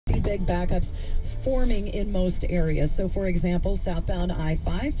big backups forming in most areas. So, for example, southbound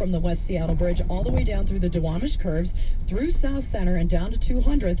I-5 from the West Seattle Bridge all the way down through the Duwamish Curves, through South Center and down to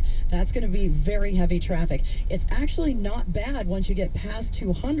 200th, that's going to be very heavy traffic. It's actually not bad once you get past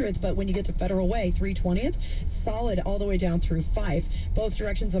 200th, but when you get to Federal Way, 320th, solid all the way down through 5. Both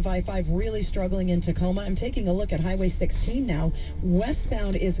directions of I-5 really struggling in Tacoma. I'm taking a look at Highway 16 now.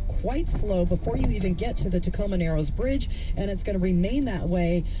 Westbound is quite slow before you even get to the Tacoma Narrows Bridge, and it's going to remain that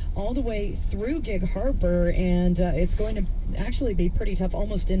way all the way through Gig Harbor, and it's going to actually be pretty tough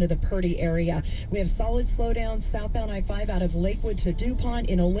almost into the Purdy area. We have solid slowdowns southbound I-5 out of Lakewood to DuPont.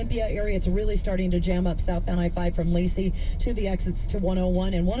 In Olympia area, it's really starting to jam up southbound I-5 from Lacey to the exits to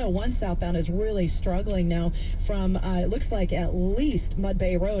 101, and 101 southbound is really struggling now from, it looks like at least Mud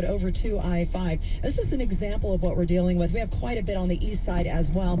Bay Road over to I-5. This is an example of what we're dealing with. We have quite a bit on the east side as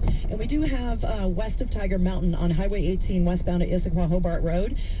well, and we do have west of Tiger Mountain on Highway 18 westbound at Issaquah Hobart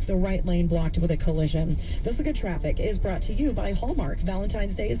Road, the right lane blocked with a collision. This Look at Traffic is brought to you by Hallmark.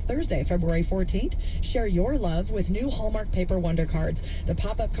 Valentine's Day is Thursday, February 14th. Share your love with new Hallmark Paper Wonder cards, the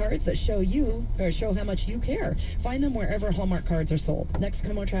pop-up cards that show how much you care. Find them wherever Hallmark cards are sold. Next,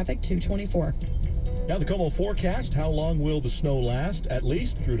 Como Traffic 224. Now the Como forecast, how long will the snow last? At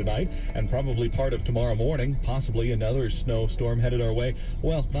least through tonight and probably part of tomorrow morning. Possibly another snowstorm headed our way.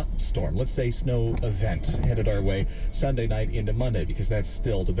 Well, not storm, let's say snow event headed our way Sunday night into Monday, because that's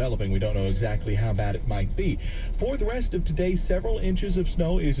still developing. We don't know exactly how bad it might be. For the rest of today, several inches of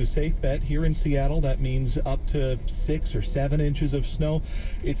snow is a safe bet here in Seattle. That means up to 6 or 7 inches of snow.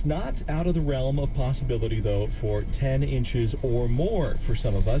 It's not out of the realm of possibility, though, for 10 inches or more for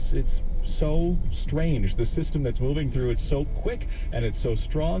some of us. It's so strange. The system that's moving through, it's so quick and it's so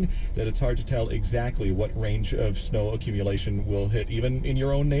strong that it's hard to tell exactly what range of snow accumulation will hit, even in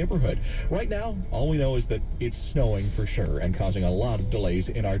your own neighborhood. Right now, all we know is that it's snowing for sure and causing a lot of delays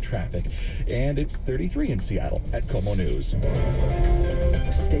in our traffic. And it's 33 in Seattle at Como News.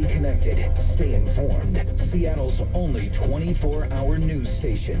 Stay connected, stay informed. Seattle's only 24-hour news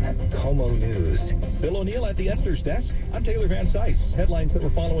station, Como News. Bill O'Neill at the editor's desk. I'm Taylor Van Sice. Headlines that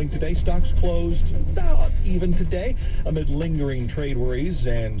we're following today. Stocks closed about even today amid lingering trade worries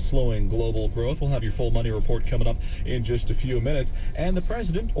and slowing global growth. We'll have your full money report coming up in just a few minutes. And the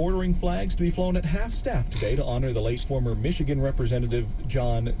president ordering flags to be flown at half-staff today to honor the late former Michigan Representative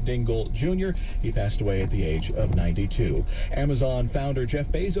John Dingell Jr. He passed away at the age of 92. Amazon founder Jeff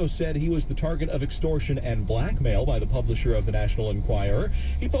Bezos said he was the target of extortion and blackmail by the publisher of the National Enquirer.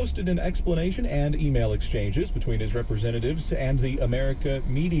 He posted an explanation and email exchanges between his representatives and the America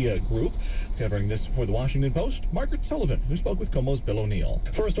Media Group. Covering this for the Washington Post, Margaret Sullivan, who spoke with Como's Bill O'Neill.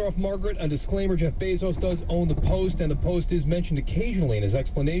 First off, Margaret, a disclaimer: Jeff Bezos does own the Post, and the Post is mentioned occasionally in his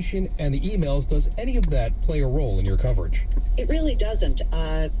explanation and the emails. Does any of that play a role in your coverage? It really doesn't.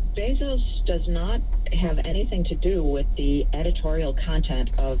 Bezos does not have anything to do with the editorial content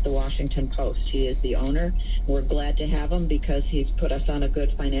of the Washington Post. He is the owner. We're glad to have him because he's put us on a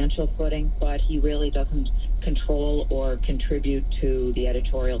good financial footing, but he really doesn't control or contribute to the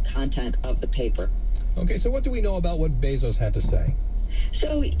editorial content of the paper. Okay, so what do we know about what Bezos had to say?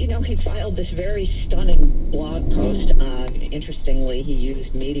 So, he filed this very stunning blog post. Interestingly, he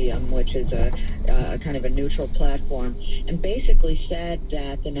used Medium, which is a kind of a neutral platform, and basically said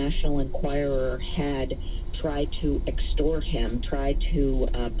that the National Enquirer had tried to extort him, tried to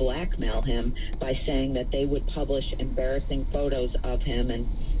blackmail him by saying that they would publish embarrassing photos of him, and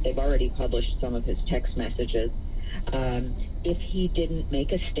they've already published some of his text messages, if he didn't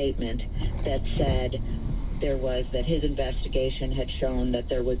make a statement that said that his investigation had shown that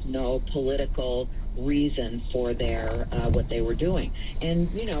there was no political reason for what they were doing. And,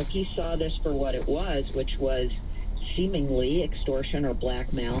 he saw this for what it was, which was seemingly extortion or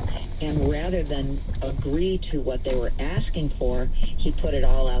blackmail, and rather than agree to what they were asking for, he put it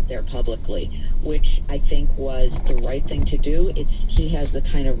all out there publicly, which I think was the right thing to do. He has the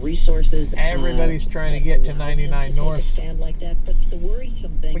kind of resources. Everybody's trying to get to 99 North. Stand like that, but the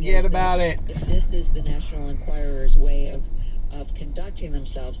worrisome thing Forget is about that it. If this is the National Enquirer's way of conducting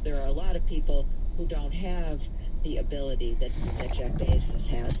themselves, there are a lot of people who don't have the ability that Jeff Bezos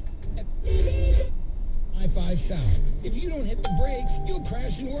has. I-5 South. If you don't hit the brakes, you'll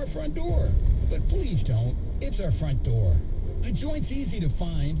crash into our front door. But please don't. It's our front door. A joint's easy to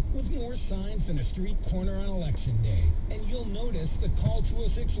find with more signs than a street corner on Election Day. And you'll notice the Call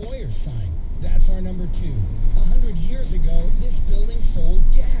 206 Lawyers sign. That's our number 2. 100 years ago, this building sold